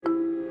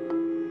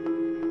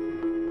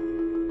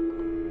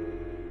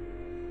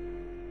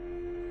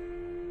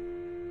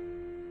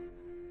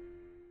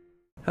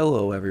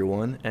Hello,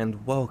 everyone,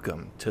 and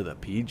welcome to the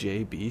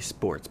PJB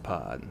Sports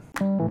Pod.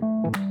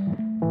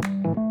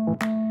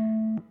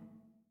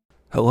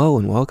 Hello,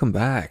 and welcome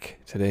back.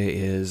 Today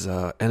is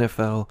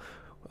NFL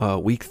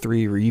Week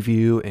 3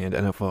 review and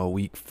NFL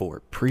Week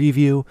 4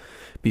 preview.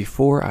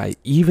 Before I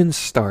even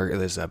start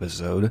this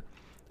episode,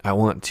 I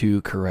want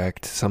to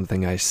correct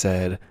something I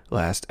said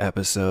last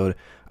episode.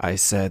 I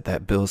said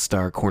that Bills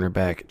star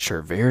cornerback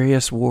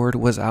Charvarius Ward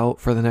was out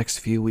for the next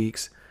few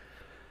weeks.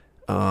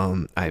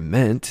 I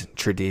meant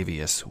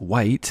Tre'Davious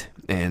White,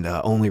 and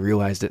only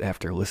realized it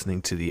after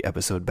listening to the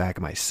episode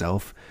back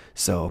myself.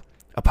 So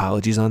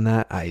apologies on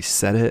that. I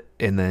said it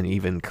and then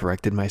even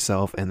corrected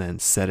myself and then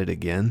said it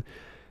again.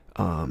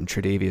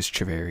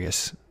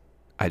 Charvarius,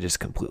 I just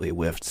completely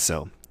whiffed.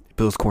 So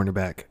Bills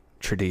cornerback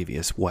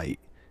Tre'Davious White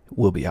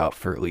will be out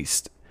for at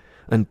least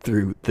and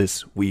through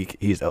this week.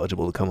 He's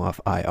eligible to come off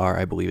IR.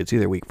 I believe it's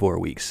either week 4 or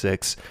week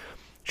 6.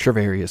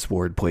 Charvarius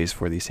Ward plays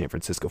for the San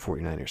Francisco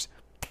 49ers.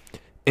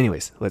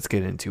 Anyways, let's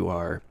get into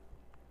our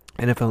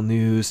NFL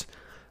news,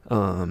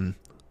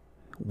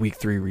 week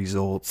 3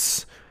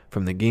 results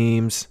from the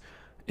games,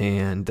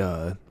 and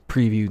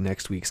preview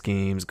next week's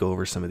games, go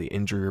over some of the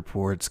injury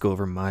reports, go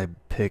over my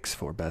picks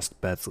for best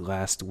bets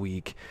last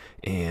week,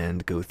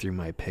 and go through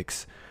my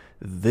picks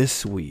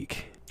this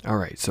week. All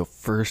right, so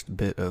first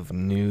bit of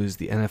news,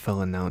 the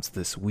NFL announced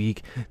this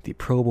week the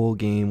Pro Bowl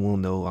game will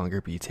no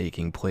longer be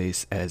taking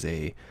place as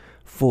a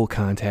full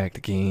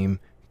contact game.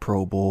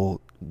 Pro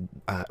Bowl,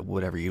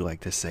 whatever you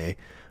like to say.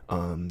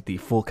 The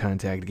full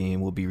contact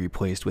game will be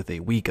replaced with a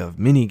week of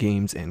mini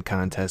games and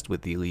contest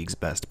with the league's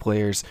best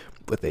players,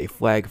 with a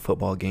flag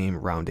football game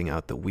rounding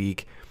out the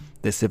week.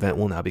 This event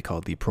will now be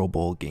called the Pro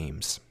Bowl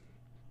Games.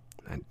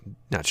 I'm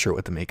not sure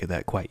what to make of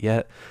that quite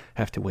yet.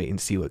 Have to wait and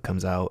see what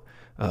comes out.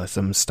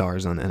 Some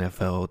stars on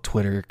NFL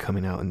Twitter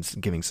coming out and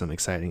giving some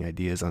exciting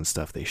ideas on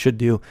stuff they should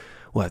do.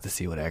 We'll have to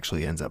see what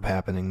actually ends up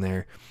happening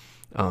there.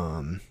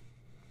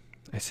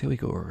 I say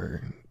let's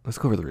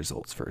go over the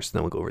results first,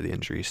 then we'll go over the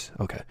injuries.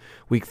 Okay,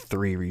 week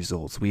 3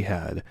 results. We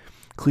had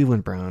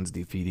Cleveland Browns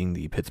defeating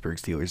the Pittsburgh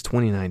Steelers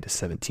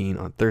 29-17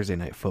 on Thursday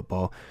Night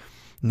Football.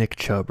 Nick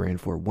Chubb ran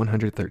for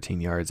 113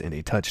 yards and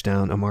a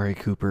touchdown. Amari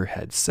Cooper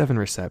had 7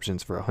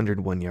 receptions for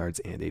 101 yards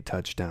and a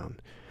touchdown.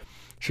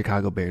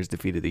 Chicago Bears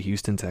defeated the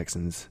Houston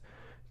Texans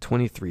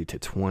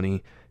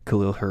 23-20.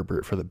 Khalil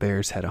Herbert for the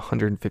Bears had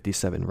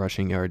 157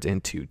 rushing yards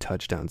and 2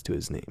 touchdowns to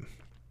his name.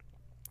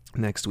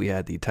 Next, we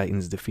had the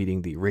Titans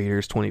defeating the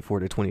Raiders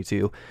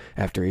 24-22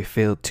 after a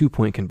failed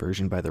 2-point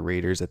conversion by the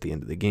Raiders at the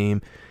end of the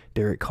game.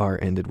 Derek Carr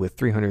ended with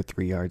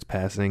 303 yards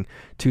passing,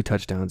 2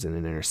 touchdowns and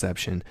an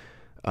interception.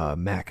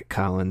 Mac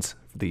Collins,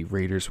 the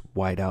Raiders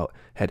wideout,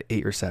 had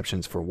 8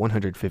 receptions for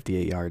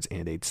 158 yards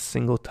and a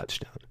single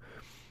touchdown.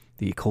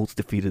 The Colts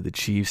defeated the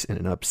Chiefs in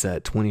an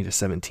upset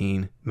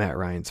 20-17. Matt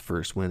Ryan's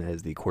first win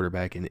as the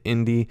quarterback in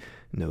Indy.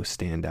 No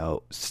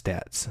standout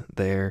stats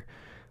there.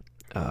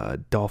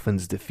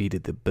 Dolphins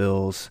defeated the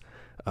Bills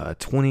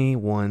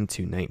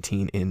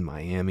 21-19 in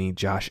Miami.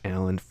 Josh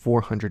Allen,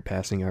 400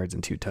 passing yards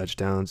and 2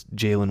 touchdowns.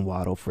 Jalen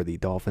Waddle for the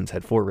Dolphins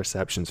had 4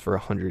 receptions for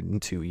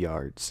 102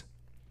 yards.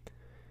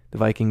 The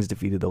Vikings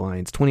defeated the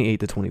Lions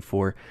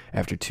 28-24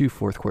 after 2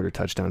 fourth-quarter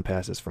touchdown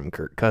passes from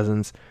Kirk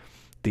Cousins.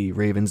 The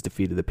Ravens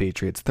defeated the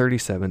Patriots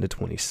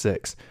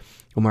 37-26.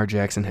 Lamar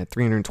Jackson had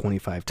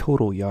 325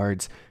 total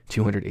yards,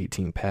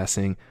 218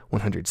 passing,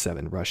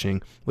 107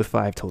 rushing, with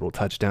 5 total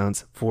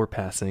touchdowns, 4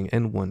 passing,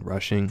 and 1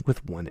 rushing,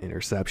 with 1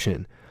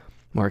 interception.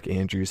 Mark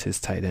Andrews, his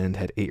tight end,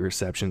 had 8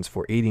 receptions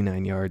for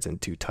 89 yards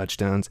and 2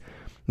 touchdowns.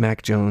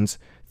 Mac Jones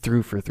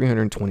threw for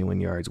 321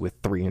 yards with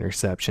 3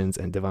 interceptions,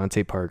 and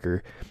Devontae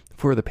Parker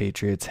for the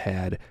Patriots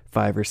had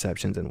 5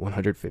 receptions and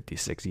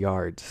 156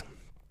 yards.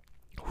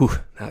 Whew,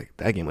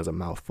 that game was a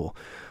mouthful.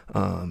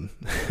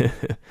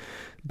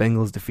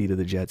 Bengals defeated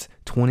the Jets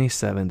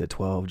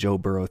 27-12. Joe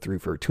Burrow threw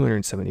for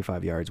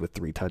 275 yards with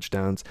 3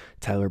 touchdowns.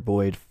 Tyler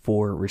Boyd,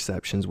 4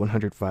 receptions,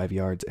 105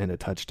 yards, and a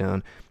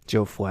touchdown.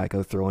 Joe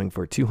Flacco throwing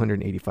for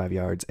 285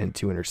 yards and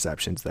 2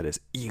 interceptions. That is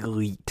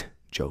elite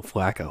Joe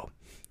Flacco.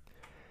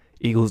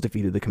 Eagles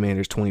defeated the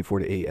Commanders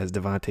 24-8 as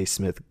Devontae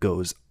Smith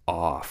goes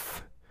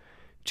off.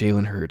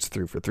 Jalen Hurts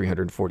threw for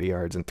 340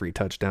 yards and 3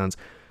 touchdowns.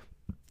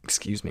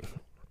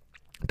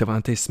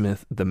 Devontae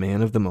Smith, the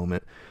man of the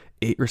moment,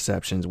 8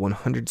 receptions,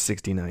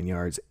 169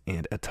 yards,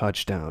 and a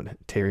touchdown.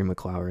 Terry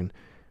McLaurin,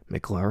 I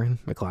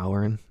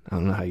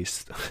don't know how you,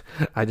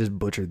 I just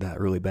butchered that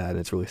really bad, and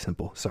it's really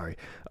simple, sorry.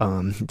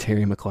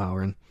 Terry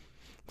McLaurin,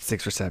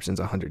 6 receptions,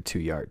 102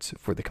 yards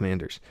for the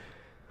Commanders.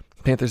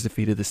 Panthers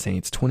defeated the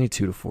Saints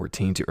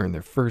 22-14 to earn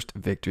their first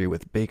victory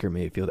with Baker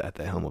Mayfield at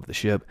the helm of the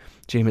ship.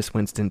 Jameis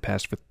Winston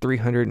passed for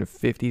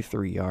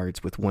 353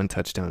 yards with 1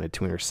 touchdown and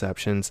 2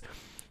 interceptions.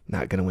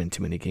 Not going to win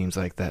too many games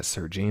like that,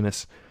 Sir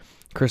Jameis.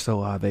 Chris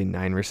Olave,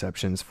 9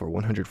 receptions for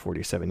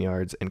 147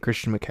 yards, and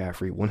Christian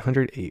McCaffrey,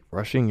 108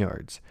 rushing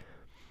yards.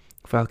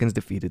 Falcons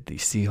defeated the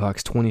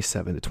Seahawks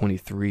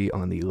 27-23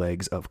 on the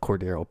legs of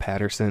Cordero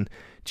Patterson.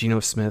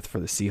 Geno Smith for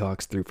the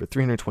Seahawks threw for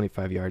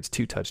 325 yards,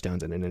 2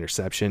 touchdowns, and an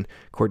interception.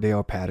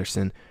 Cordero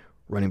Patterson,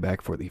 running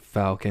back for the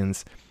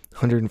Falcons,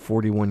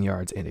 141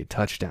 yards and a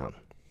touchdown.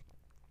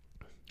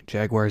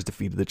 Jaguars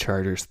defeated the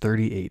Chargers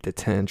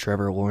 38-10.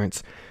 Trevor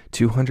Lawrence,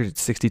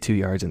 262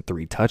 yards and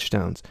 3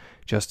 touchdowns.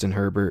 Justin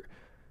Herbert,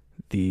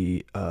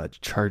 the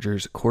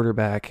Chargers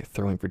quarterback,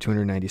 throwing for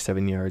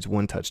 297 yards,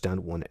 1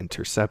 touchdown, 1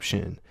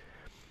 interception.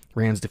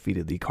 Rams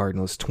defeated the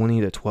Cardinals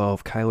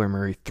 20-12. Kyler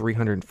Murray,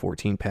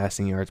 314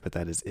 passing yards, but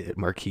that is it.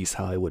 Marquise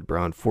Hollywood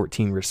Brown,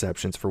 14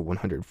 receptions for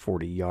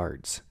 140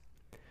 yards.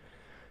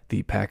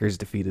 The Packers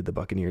defeated the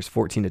Buccaneers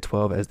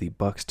 14-12 as the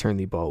Bucs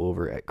turned the ball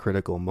over at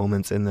critical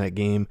moments in that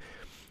game.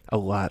 A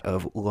lot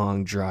of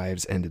long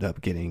drives ended up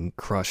getting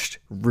crushed,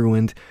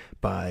 ruined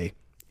by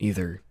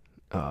either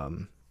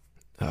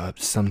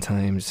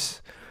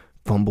sometimes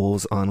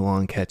fumbles on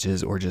long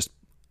catches or just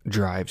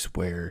drives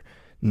where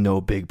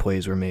no big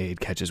plays were made,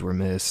 catches were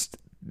missed,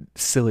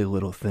 silly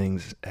little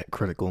things at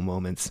critical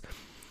moments.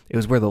 It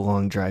was where the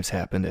long drives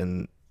happened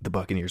and the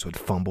Buccaneers would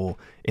fumble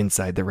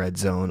inside the red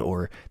zone,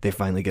 or they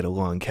finally get a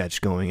long catch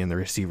going and the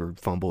receiver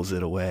fumbles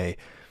it away.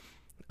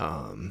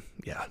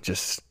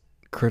 Just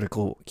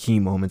critical key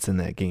moments in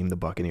that game. The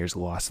Buccaneers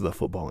lost the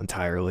football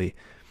entirely.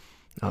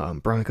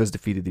 Broncos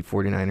defeated the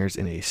 49ers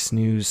in a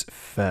snooze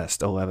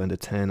fest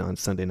 11-10 on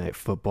Sunday Night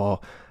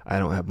Football. I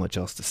don't have much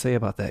else to say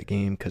about that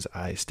game because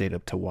I stayed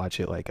up to watch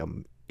it like I'm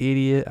an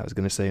idiot. I was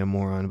going to say a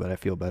moron, but I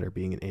feel better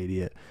being an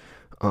idiot.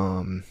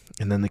 And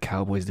then the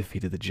Cowboys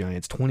defeated the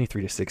Giants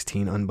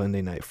 23-16 on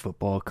Monday Night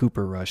Football.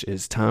 Cooper Rush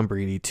is Tom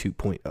Brady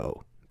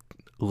 2.0.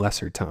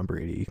 Lesser Tom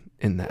Brady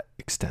in that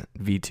extent.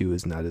 V2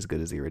 is not as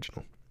good as the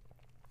original.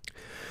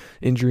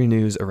 Injury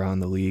news around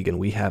the league, and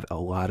we have a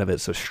lot of it,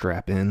 so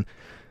strap in.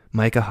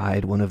 Micah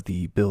Hyde, one of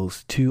the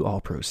Bills' 2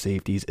 All-Pro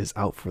safeties, is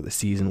out for the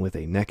season with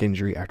a neck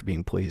injury after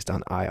being placed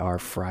on IR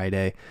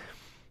Friday.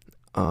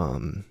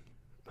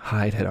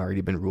 Hyde had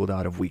already been ruled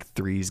out of Week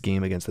 3's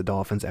game against the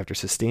Dolphins after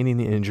sustaining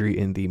the injury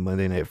in the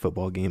Monday Night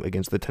Football game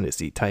against the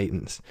Tennessee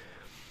Titans.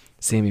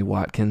 Sammy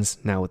Watkins,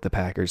 now with the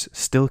Packers,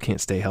 still can't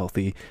stay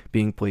healthy,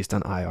 being placed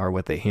on IR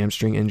with a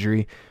hamstring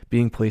injury.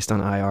 Being placed on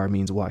IR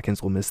means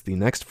Watkins will miss the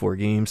next 4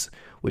 games,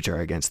 which are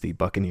against the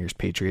Buccaneers,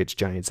 Patriots,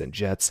 Giants, and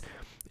Jets,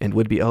 and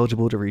would be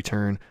eligible to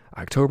return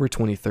October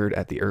 23rd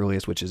at the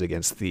earliest, which is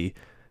against the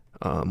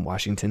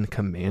Washington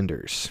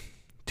Commanders.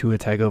 Tua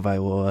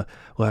Tagovailoa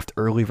left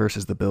early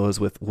versus the Bills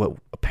with what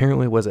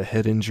apparently was a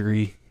head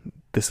injury.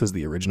 This was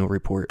the original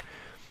report.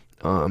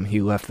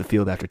 He left the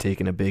field after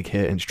taking a big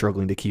hit and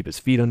struggling to keep his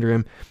feet under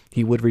him.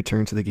 He would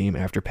return to the game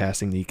after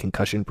passing the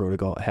concussion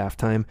protocol at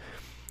halftime.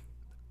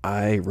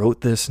 I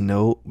wrote this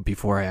note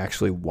before I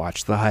actually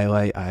watched the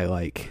highlight.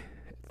 I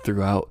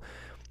throughout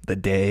the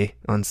day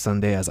on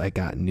Sunday as I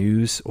got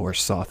news or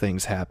saw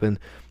things happen,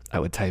 I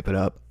would type it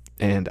up,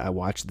 and I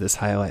watched this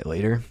highlight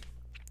later.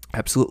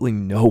 Absolutely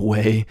no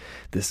way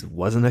this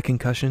wasn't a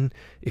concussion.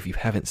 If you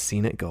haven't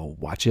seen it, go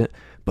watch it.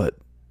 But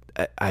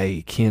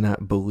I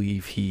cannot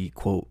believe he,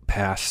 quote,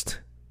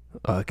 passed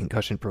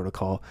concussion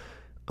protocol.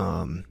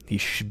 He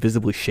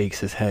visibly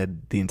shakes his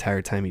head the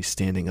entire time he's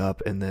standing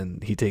up, and then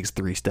he takes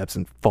 3 steps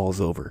and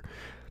falls over.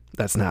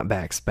 That's not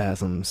back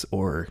spasms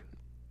or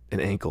an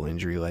ankle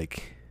injury.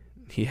 Like,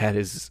 he had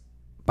his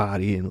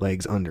body and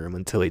legs under him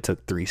until he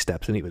took 3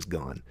 steps and he was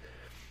gone.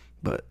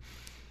 But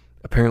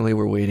apparently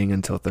we're waiting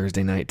until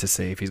Thursday night to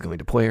say if he's going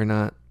to play or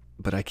not.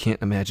 But I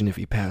can't imagine if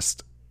he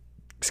passed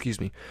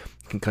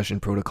concussion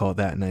protocol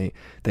that night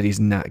that he's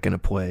not going to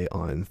play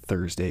on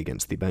Thursday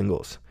against the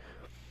Bengals.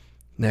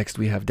 Next,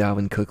 we have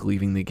Dalvin Cook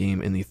leaving the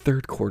game in the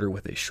third quarter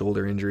with a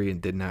shoulder injury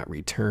and did not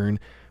return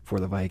for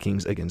the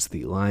Vikings against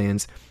the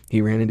Lions. He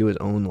ran into his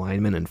own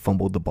lineman and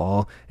fumbled the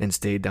ball and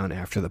stayed down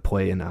after the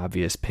play in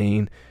obvious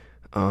pain.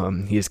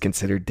 He is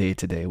considered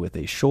day-to-day with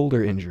a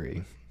shoulder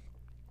injury.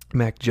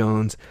 Mac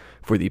Jones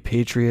for the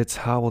Patriots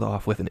hobbled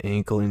off with an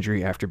ankle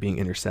injury after being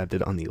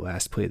intercepted on the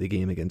last play of the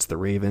game against the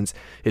Ravens.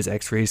 His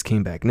x-rays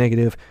came back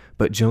negative,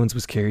 but Jones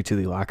was carried to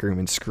the locker room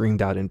and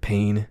screamed out in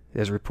pain,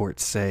 as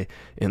reports say,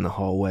 in the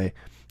hallway.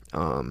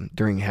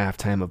 During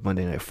halftime of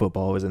Monday Night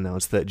Football, it was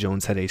announced that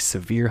Jones had a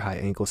severe high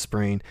ankle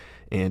sprain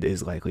and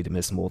is likely to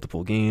miss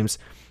multiple games.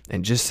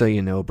 And just so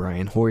you know,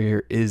 Brian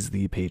Hoyer is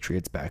the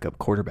Patriots' backup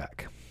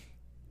quarterback.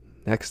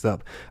 Next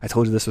up, I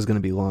told you this was going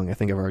to be long. I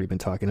think I've already been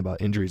talking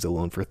about injuries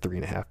alone for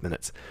 3.5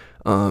 minutes.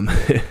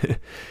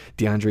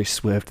 DeAndre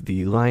Swift,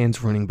 the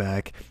Lions running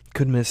back,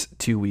 could miss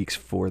 2 weeks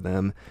for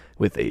them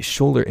with a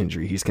shoulder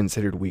injury. He's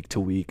considered week to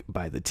week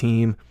by the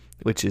team,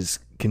 which is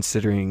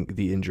considering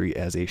the injury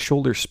as a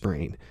shoulder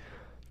sprain.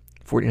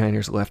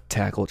 49ers left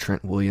tackle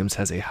Trent Williams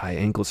has a high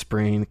ankle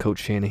sprain. Coach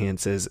Shanahan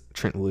says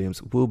Trent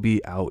Williams will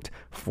be out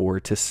 4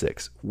 to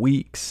 6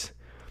 weeks.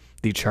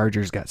 The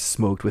Chargers got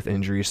smoked with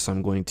injuries, so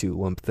I'm going to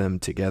lump them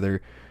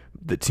together.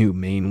 The 2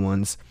 main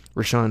ones.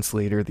 Rashawn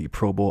Slater, the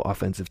Pro Bowl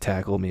offensive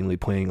tackle, mainly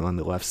playing on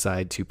the left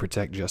side to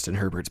protect Justin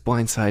Herbert's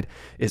blind side,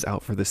 is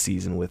out for the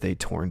season with a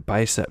torn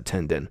bicep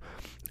tendon.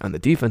 On the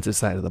defensive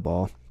side of the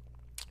ball,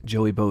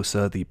 Joey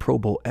Bosa, the Pro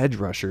Bowl edge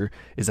rusher,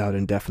 is out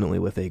indefinitely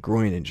with a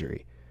groin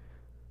injury.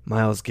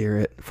 Myles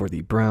Garrett for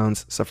the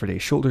Browns suffered a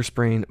shoulder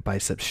sprain,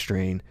 bicep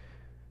strain,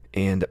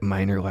 and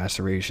minor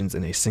lacerations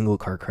in a single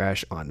car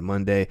crash on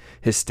Monday.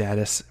 His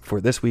status for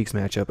this week's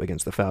matchup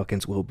against the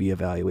Falcons will be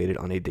evaluated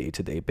on a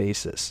day-to-day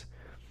basis.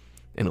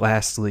 And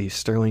lastly,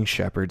 Sterling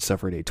Shepard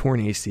suffered a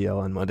torn ACL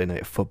on Monday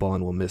Night Football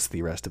and will miss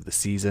the rest of the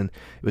season.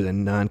 It was a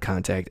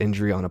non-contact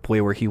injury on a play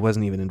where he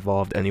wasn't even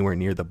involved anywhere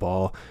near the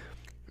ball.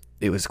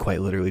 It was quite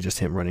literally just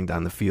him running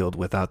down the field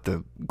without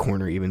the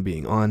corner even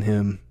being on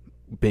him,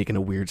 making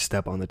a weird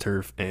step on the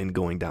turf, and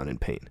going down in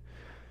pain.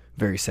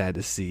 Very sad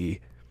to see.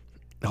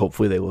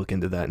 Hopefully they look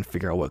into that and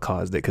figure out what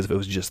caused it, because if it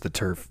was just the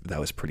turf, that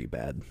was pretty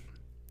bad.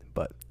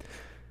 But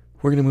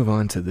we're going to move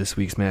on to this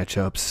week's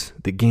matchups,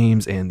 the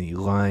games, and the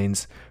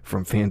lines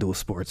from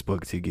FanDuel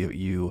Sportsbook to give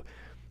you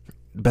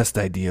the best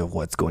idea of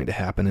what's going to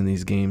happen in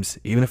these games.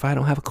 Even if I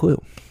don't have a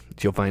clue,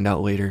 you'll find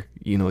out later.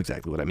 You know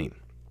exactly what I mean.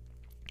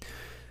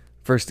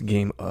 First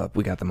game up,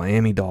 we got the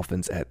Miami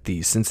Dolphins at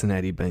the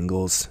Cincinnati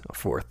Bengals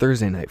for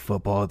Thursday Night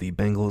Football. The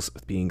Bengals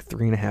being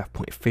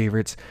 3.5-point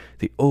favorites.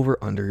 The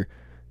over-under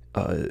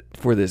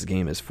for this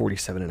game is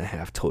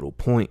 47.5 total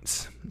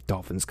points.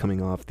 Dolphins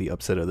coming off the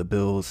upset of the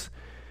Bills,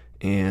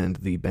 and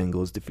the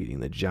Bengals defeating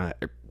the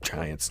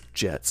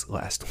Jets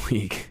last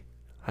week.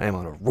 I am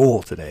on a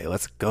roll today.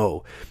 Let's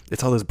go.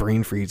 It's all those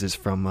brain freezes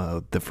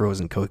from the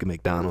frozen Coke at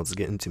McDonald's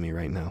getting to me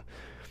right now.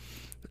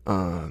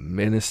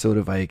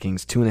 Minnesota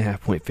Vikings,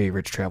 2.5-point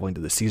favorites, traveling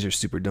to the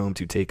Caesars Superdome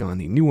to take on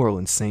the New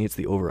Orleans Saints.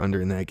 The over-under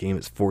in that game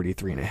is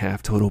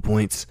 43.5 total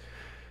points.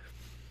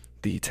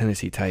 The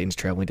Tennessee Titans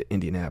traveling to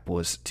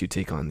Indianapolis to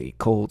take on the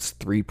Colts.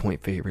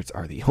 3-point favorites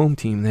are the home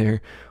team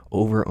there.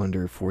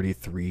 Over-under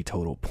 43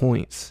 total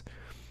points.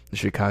 The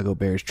Chicago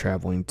Bears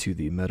traveling to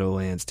the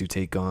Meadowlands to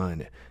take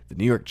on the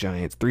New York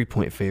Giants.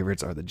 3-point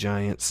favorites are the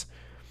Giants.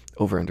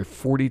 Over-under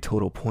 40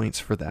 total points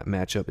for that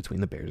matchup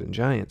between the Bears and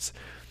Giants.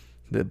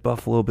 The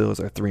Buffalo Bills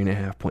are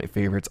 3.5-point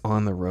favorites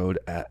on the road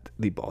at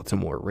the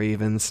Baltimore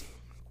Ravens.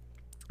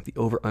 The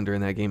over-under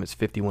in that game is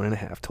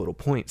 51.5 total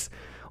points.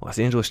 Los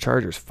Angeles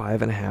Chargers,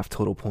 5.5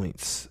 total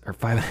points. Or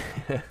 5...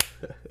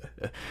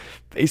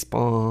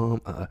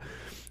 Facepalm.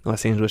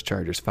 Los Angeles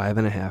Chargers,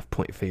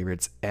 5.5-point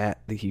favorites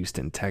at the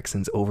Houston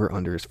Texans.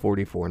 Over-under is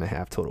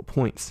 44.5 total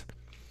points.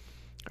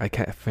 I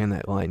find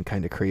that line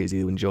kind of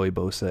crazy when Joey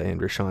Bosa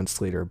and Rashawn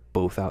Slater are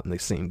both out in the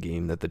same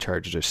game, that the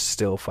Chargers are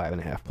still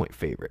 5.5-point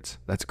favorites.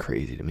 That's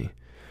crazy to me.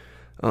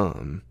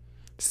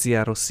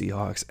 Seattle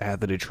Seahawks at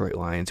the Detroit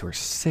Lions, who are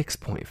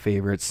 6-point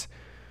favorites.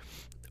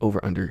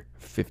 Over under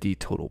 50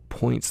 total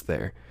points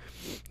there.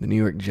 The New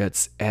York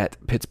Jets at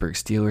Pittsburgh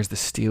Steelers. The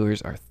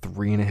Steelers are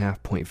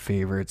 3.5-point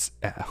favorites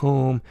at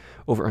home.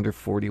 Over under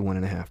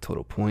 41.5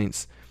 total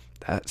points.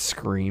 That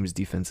screams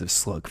defensive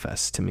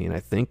slugfest to me. And I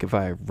think if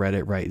I read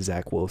it right,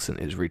 Zach Wilson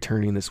is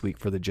returning this week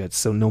for the Jets.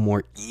 So no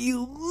more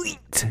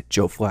elite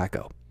Joe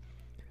Flacco.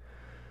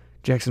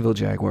 Jacksonville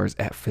Jaguars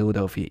at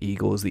Philadelphia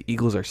Eagles. The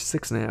Eagles are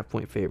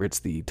 6.5-point favorites.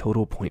 The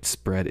total point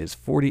spread is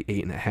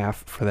 48.5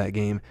 for that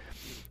game.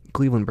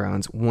 Cleveland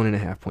Browns,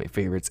 1.5-point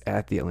favorites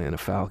at the Atlanta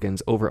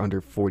Falcons. Over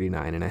under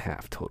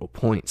 49.5 total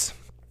points.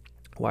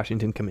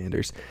 Washington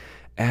Commanders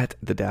at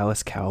the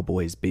Dallas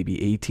Cowboys.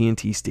 Baby,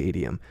 AT&T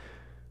Stadium.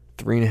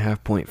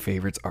 3.5-point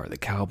favorites are the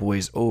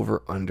Cowboys.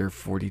 Over under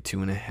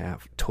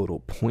 42.5 total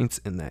points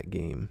in that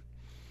game.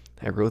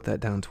 I wrote that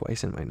down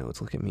twice in my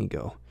notes. Look at me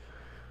go.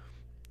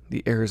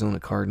 The Arizona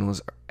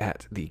Cardinals are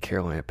at the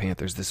Carolina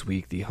Panthers this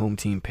week. The home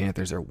team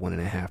Panthers are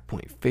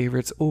 1.5-point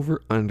favorites.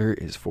 Over under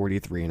is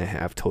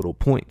 43.5 total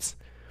points.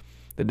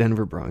 The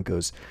Denver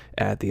Broncos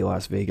at the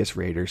Las Vegas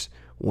Raiders.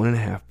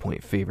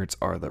 1.5-point favorites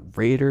are the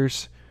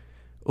Raiders.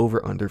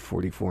 Over under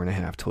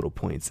 44.5 total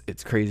points.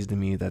 It's crazy to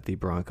me that the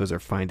Broncos are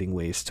finding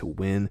ways to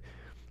win,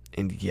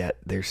 and yet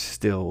they're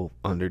still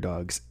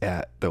underdogs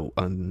at the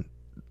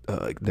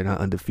they're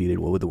not undefeated.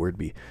 What would the word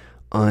be?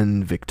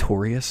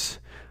 Unvictorious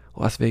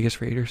Las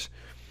Vegas Raiders.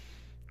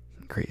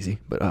 Crazy,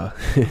 but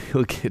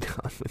we'll get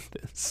on with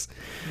this.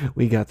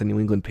 We got the New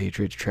England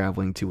Patriots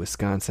traveling to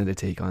Wisconsin to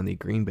take on the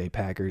Green Bay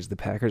Packers. The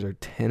Packers are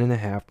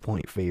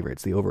 10.5-point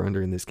favorites. The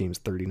over-under in this game is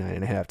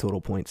 39.5 total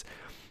points.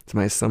 So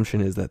my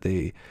assumption is that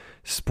the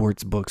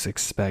sports books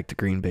expect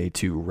Green Bay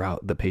to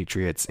rout the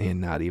Patriots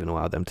and not even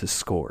allow them to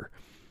score.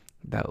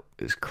 That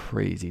is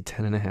crazy.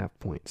 10.5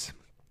 points.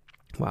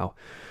 Wow.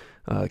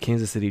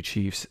 Kansas City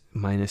Chiefs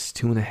minus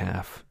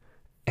 2.5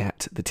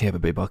 at the Tampa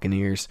Bay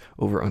Buccaneers.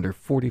 Over under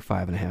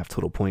 45.5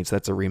 total points.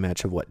 That's a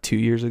rematch of 2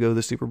 years ago,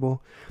 the Super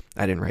Bowl?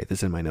 I didn't write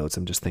this in my notes.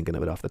 I'm just thinking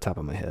of it off the top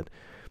of my head.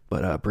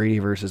 But Brady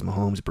versus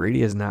Mahomes.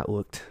 Brady has not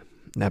looked...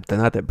 Not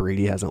that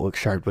Brady hasn't looked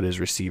sharp, but his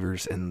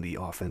receivers and the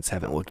offense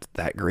haven't looked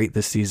that great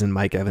this season.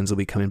 Mike Evans will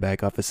be coming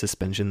back off a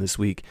suspension this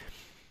week.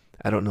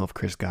 I don't know if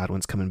Chris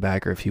Godwin's coming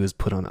back or if he was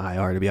put on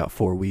IR to be out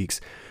 4 weeks.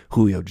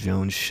 Julio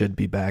Jones should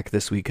be back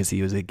this week because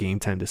he was a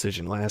game-time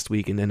decision last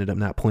week and ended up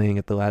not playing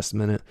at the last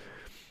minute.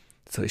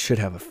 So they should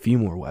have a few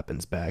more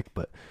weapons back,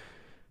 but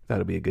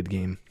that'll be a good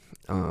game.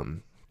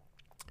 And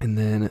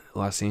then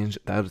Los Angeles,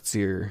 that's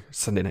your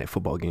Sunday Night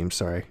Football game.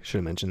 Sorry, should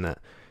have mentioned that.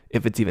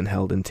 If it's even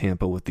held in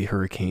Tampa with the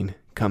hurricane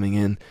coming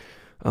in.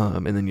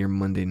 And then your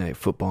Monday Night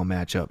Football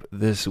matchup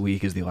this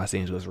week is the Los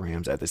Angeles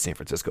Rams at the San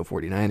Francisco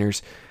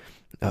 49ers.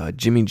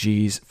 Jimmy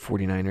G's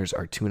 49ers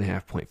are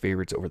 2.5-point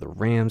favorites over the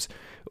Rams.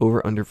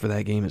 Over under for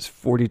that game is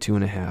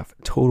 42.5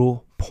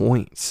 total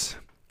points.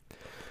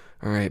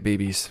 All right,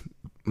 babies.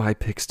 My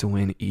picks to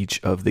win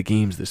each of the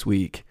games this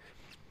week.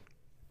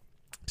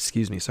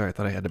 Excuse me, sorry, I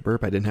thought I had to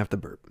burp. I didn't have to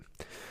burp.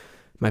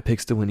 My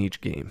picks to win each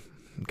game.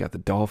 Got the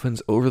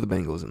Dolphins over the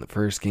Bengals in the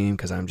first game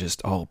because I'm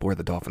just all aboard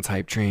the Dolphins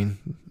hype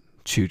train.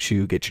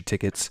 Choo-choo, get your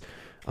tickets.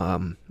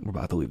 We're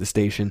about to leave the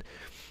station.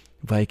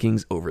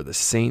 Vikings over the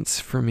Saints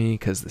for me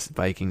because the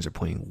Vikings are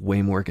playing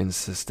way more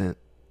consistent,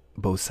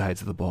 both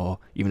sides of the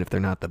ball. Even if they're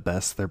not the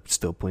best, they're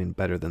still playing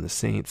better than the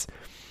Saints.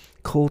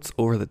 Colts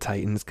over the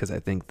Titans because I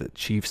think the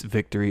Chiefs'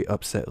 victory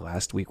upset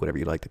last week, whatever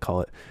you like to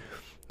call it,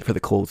 for the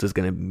Colts is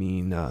going to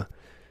mean a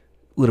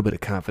little bit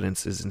of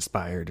confidence is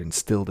inspired and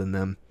instilled in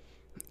them.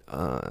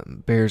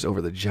 Bears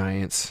over the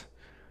Giants.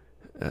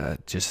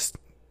 Just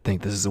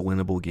think this is a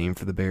winnable game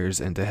for the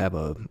Bears, and to have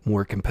a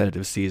more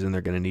competitive season,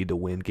 they're going to need to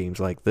win games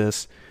like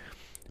this.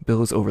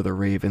 Bills over the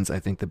Ravens. I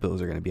think the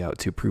Bills are going to be out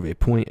to prove a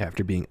point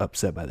after being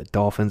upset by the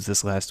Dolphins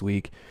this last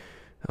week.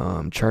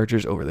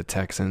 Chargers over the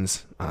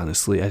Texans.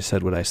 Honestly, I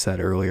said what I said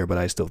earlier, but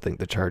I still think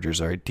the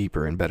Chargers are a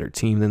deeper and better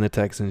team than the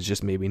Texans,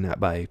 just maybe not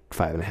by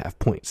 5.5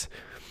 points.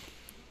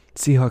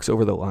 Seahawks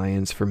over the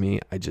Lions for me.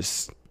 I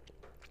just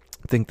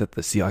think that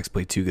the Seahawks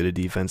play too good a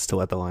defense to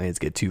let the Lions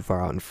get too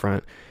far out in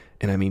front.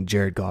 And I mean,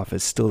 Jared Goff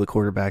is still the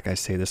quarterback. I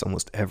say this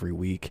almost every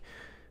week.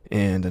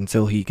 And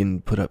until he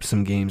can put up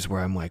some games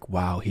where I'm like,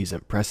 wow, he's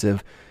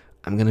impressive,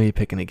 I'm going to be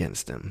picking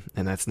against him.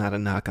 And that's not a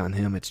knock on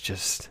him. It's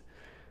just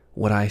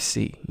what I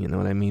see. You know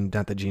what I mean?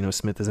 Not that Geno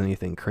Smith is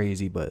anything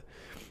crazy, but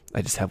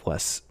I just have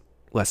less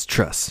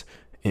trust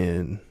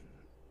in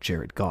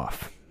Jared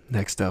Goff.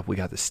 Next up, we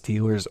got the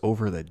Steelers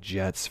over the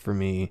Jets for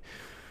me.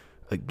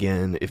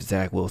 Again, if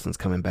Zach Wilson's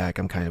coming back,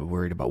 I'm kind of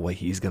worried about what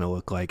he's going to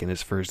look like in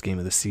his first game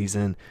of the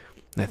season.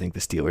 I think the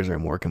Steelers are a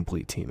more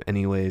complete team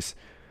anyways,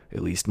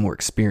 at least more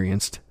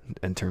experienced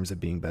in terms of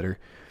being better.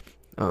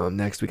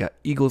 Next, we got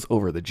Eagles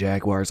over the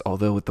Jaguars,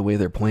 although with the way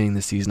they're playing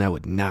this season, I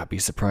would not be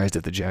surprised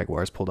if the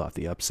Jaguars pulled off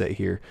the upset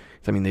here.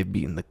 I mean, they've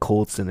beaten the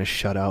Colts in a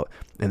shutout,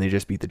 and they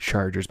just beat the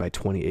Chargers by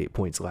 28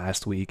 points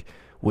last week.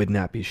 Would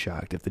not be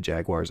shocked if the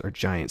Jaguars are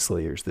giant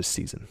slayers this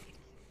season.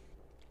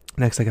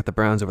 Next, I got the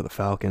Browns over the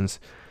Falcons.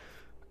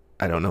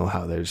 I don't know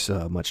how there's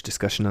much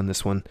discussion on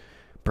this one.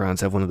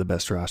 Browns have one of the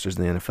best rosters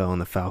in the NFL, and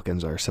the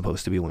Falcons are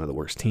supposed to be one of the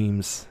worst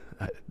teams.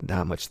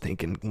 Not much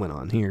thinking went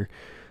on here.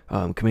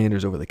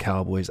 Commanders over the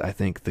Cowboys. I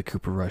think the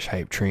Cooper Rush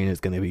hype train is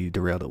going to be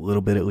derailed a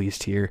little bit at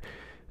least here.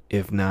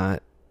 If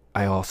not,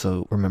 I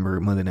also remember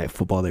Monday Night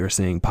Football, they were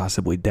saying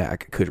possibly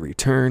Dak could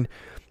return.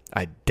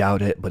 I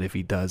doubt it, but if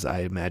he does, I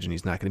imagine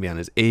he's not going to be on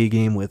his A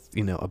game with,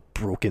 a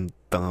broken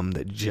thumb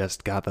that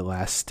just got the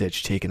last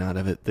stitch taken out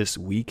of it this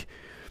week.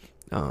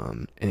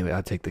 Anyway,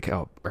 I'll take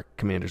the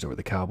Commanders over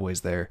the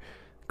Cowboys there.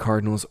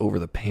 Cardinals over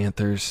the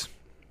Panthers.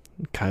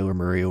 Kyler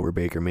Murray over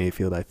Baker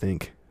Mayfield, I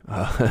think.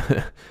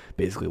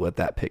 Basically what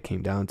that pick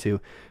came down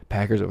to.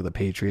 Packers over the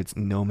Patriots.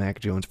 No Mac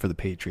Jones for the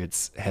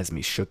Patriots has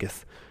me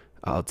shooketh.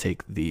 I'll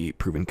take the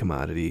proven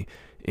commodity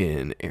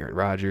in Aaron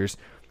Rodgers.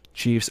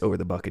 Chiefs over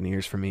the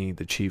Buccaneers for me.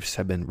 The Chiefs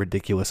have been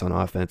ridiculous on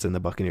offense, and the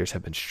Buccaneers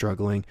have been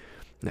struggling.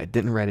 And I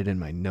didn't write it in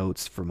my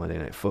notes for Monday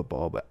Night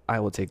Football, but I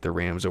will take the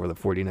Rams over the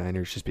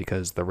 49ers just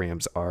because the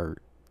Rams are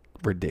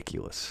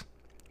ridiculous.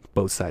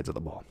 Both sides of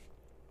the ball.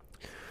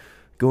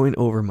 Going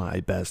over my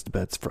best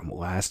bets from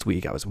last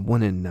week, I was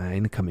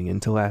 1-9 coming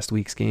into last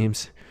week's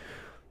games.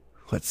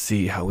 Let's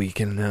see how we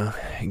can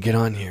get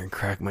on here and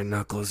crack my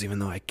knuckles, even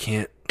though I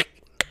can't.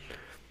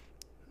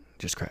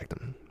 Just crack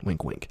them.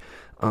 Wink, wink.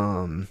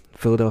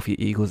 Philadelphia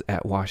Eagles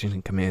at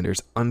Washington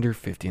Commanders, under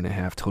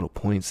 50.5 total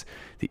points.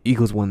 The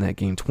Eagles won that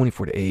game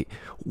 24-8.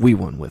 We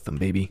won with them,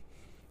 baby.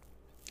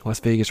 Las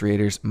Vegas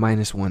Raiders,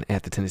 -1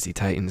 at the Tennessee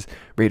Titans.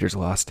 Raiders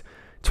lost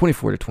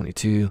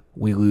 24-22.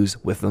 We lose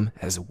with them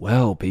as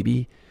well,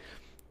 baby.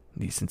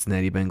 The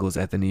Cincinnati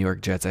Bengals at the New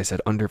York Jets. I said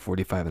under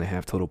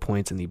 45.5 total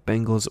points, and the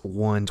Bengals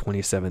won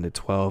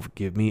 27-12.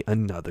 Give me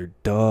another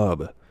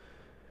dub.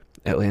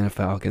 Atlanta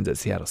Falcons at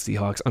Seattle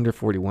Seahawks, under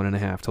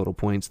 41.5 total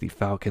points. The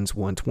Falcons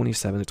won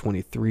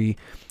 27-23.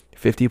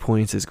 50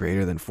 points is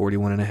greater than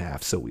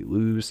 41.5, so we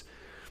lose.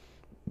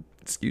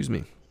 Excuse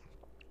me.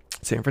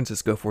 San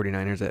Francisco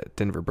 49ers at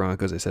Denver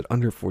Broncos. I said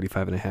under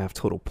 45.5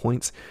 total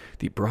points.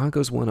 The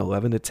Broncos won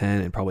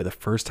 11-10, and probably the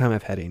first time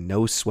I've had a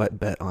no sweat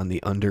bet on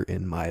the under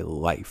in my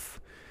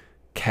life.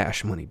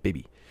 Cash money,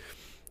 baby.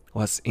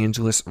 Los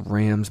Angeles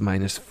Rams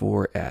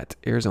 -4 at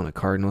Arizona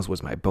Cardinals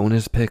was my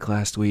bonus pick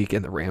last week,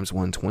 and the Rams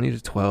won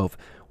 20-12.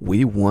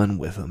 We won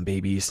with them,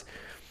 babies.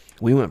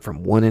 We went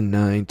from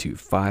 1-9 to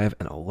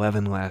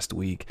 5-11 last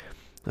week.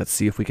 Let's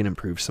see if we can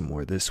improve some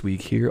more this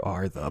week. Here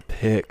are the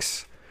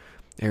picks.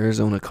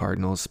 Arizona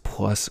Cardinals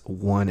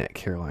 +1 at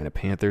Carolina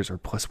Panthers, or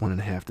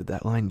 +1.5. Did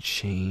that line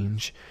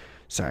change?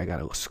 Sorry, I got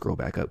to scroll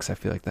back up because I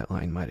feel like that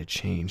line might have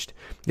changed.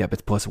 Yep,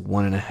 it's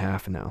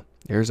 +1.5 now.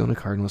 Arizona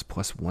Cardinals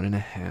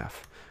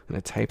 +1.5. I'm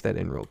going to type that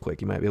in real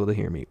quick. You might be able to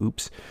hear me.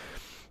 Oops.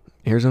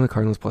 Arizona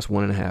Cardinals plus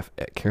 1.5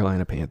 at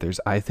Carolina Panthers.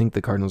 I think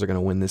the Cardinals are going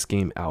to win this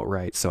game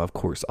outright, so of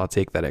course I'll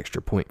take that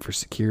extra point for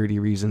security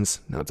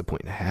reasons. Now it's a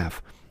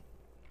 1.5.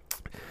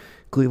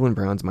 Cleveland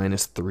Browns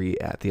 -3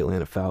 at the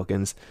Atlanta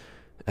Falcons.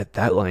 At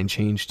that line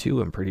change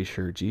too, I'm pretty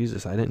sure.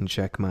 Jesus, I didn't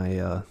check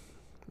my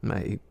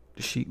my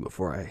sheet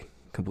before I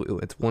completely.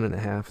 It's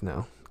 1.5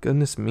 now.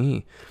 Goodness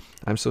me.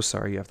 I'm so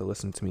sorry you have to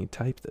listen to me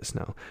type this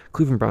now.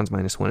 Cleveland Browns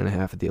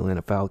 -1.5 at the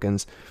Atlanta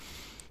Falcons.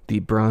 The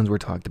Browns were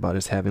talked about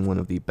as having one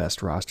of the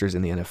best rosters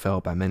in the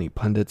NFL by many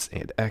pundits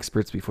and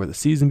experts before the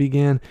season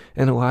began,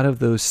 and a lot of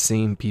those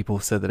same people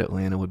said that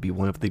Atlanta would be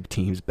one of the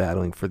teams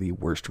battling for the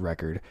worst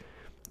record.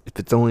 If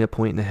it's only a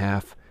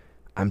 1.5,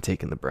 I'm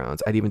taking the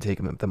Browns. I'd even take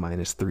them at the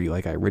 -3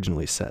 like I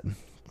originally said.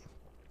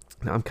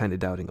 Now I'm kind of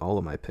doubting all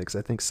of my picks.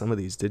 I think some of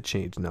these did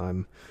change. Now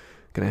I'm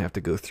going to have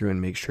to go through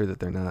and make sure that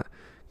they're not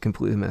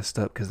completely messed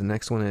up, because the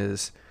next one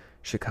is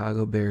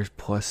Chicago Bears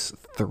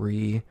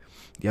 +3.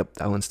 Yep,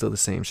 that one's still the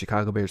same.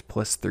 Chicago Bears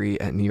 +3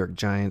 at New York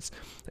Giants.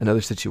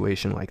 Another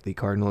situation like the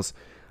Cardinals.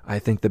 I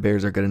think the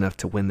Bears are good enough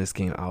to win this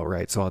game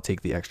outright, so I'll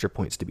take the extra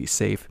points to be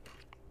safe.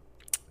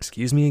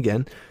 Excuse me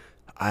again.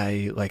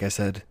 Like I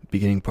said,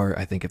 beginning part,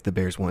 I think if the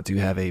Bears want to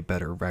have a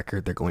better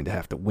record, they're going to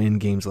have to win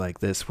games like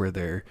this where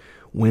they're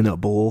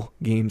winnable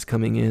games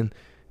coming in,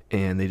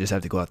 and they just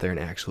have to go out there and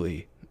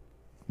actually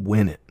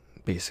win it,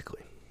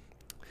 basically.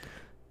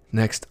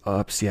 Next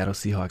up, Seattle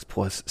Seahawks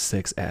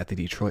 +6 at the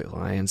Detroit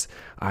Lions.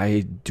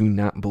 I do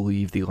not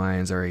believe the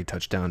Lions are a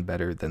touchdown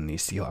better than the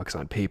Seahawks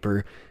on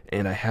paper,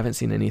 and I haven't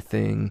seen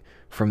anything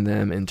from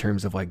them in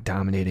terms of like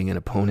dominating an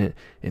opponent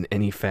in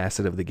any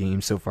facet of the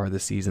game so far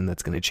this season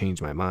that's going to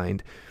change my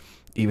mind.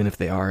 Even if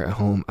they are at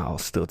home, I'll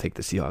still take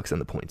the Seahawks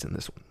and the points in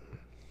this one.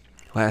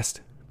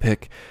 Last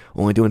pick,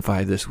 only doing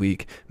 5 this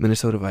week,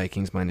 Minnesota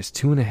Vikings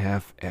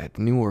 -2.5 at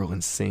New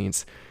Orleans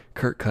Saints.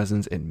 Kirk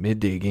Cousins in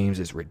midday games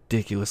is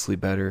ridiculously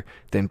better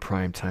than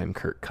primetime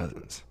Kirk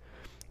Cousins.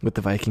 With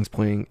the Vikings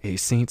playing a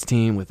Saints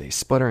team with a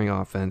sputtering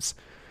offense,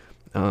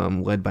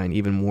 led by an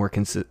even more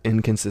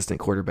inconsistent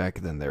quarterback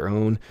than their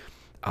own,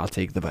 I'll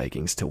take the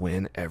Vikings to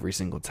win every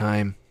single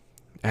time.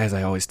 As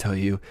I always tell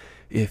you,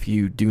 if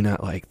you do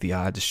not like the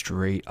odds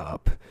straight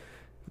up,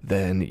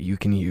 then you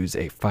can use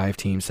a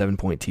 5-team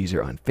 7-point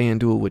teaser on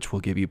FanDuel, which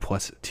will give you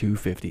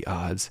 +250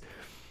 odds.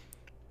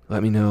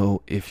 Let me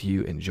know if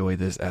you enjoy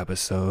this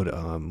episode.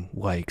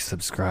 Like,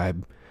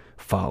 subscribe,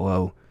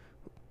 follow.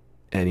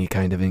 Any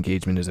kind of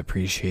engagement is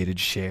appreciated.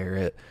 Share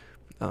it.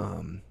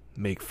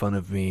 Make fun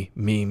of me.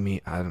 Meme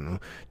me. I don't know.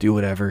 Do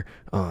whatever.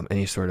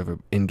 Any sort of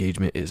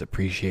engagement is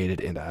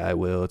appreciated. And I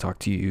will talk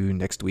to you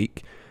next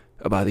week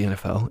about the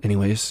NFL.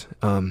 Anyways,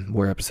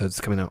 more episodes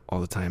coming out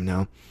all the time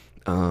now.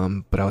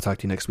 But I'll talk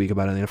to you next week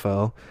about the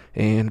NFL.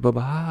 And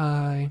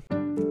bye-bye.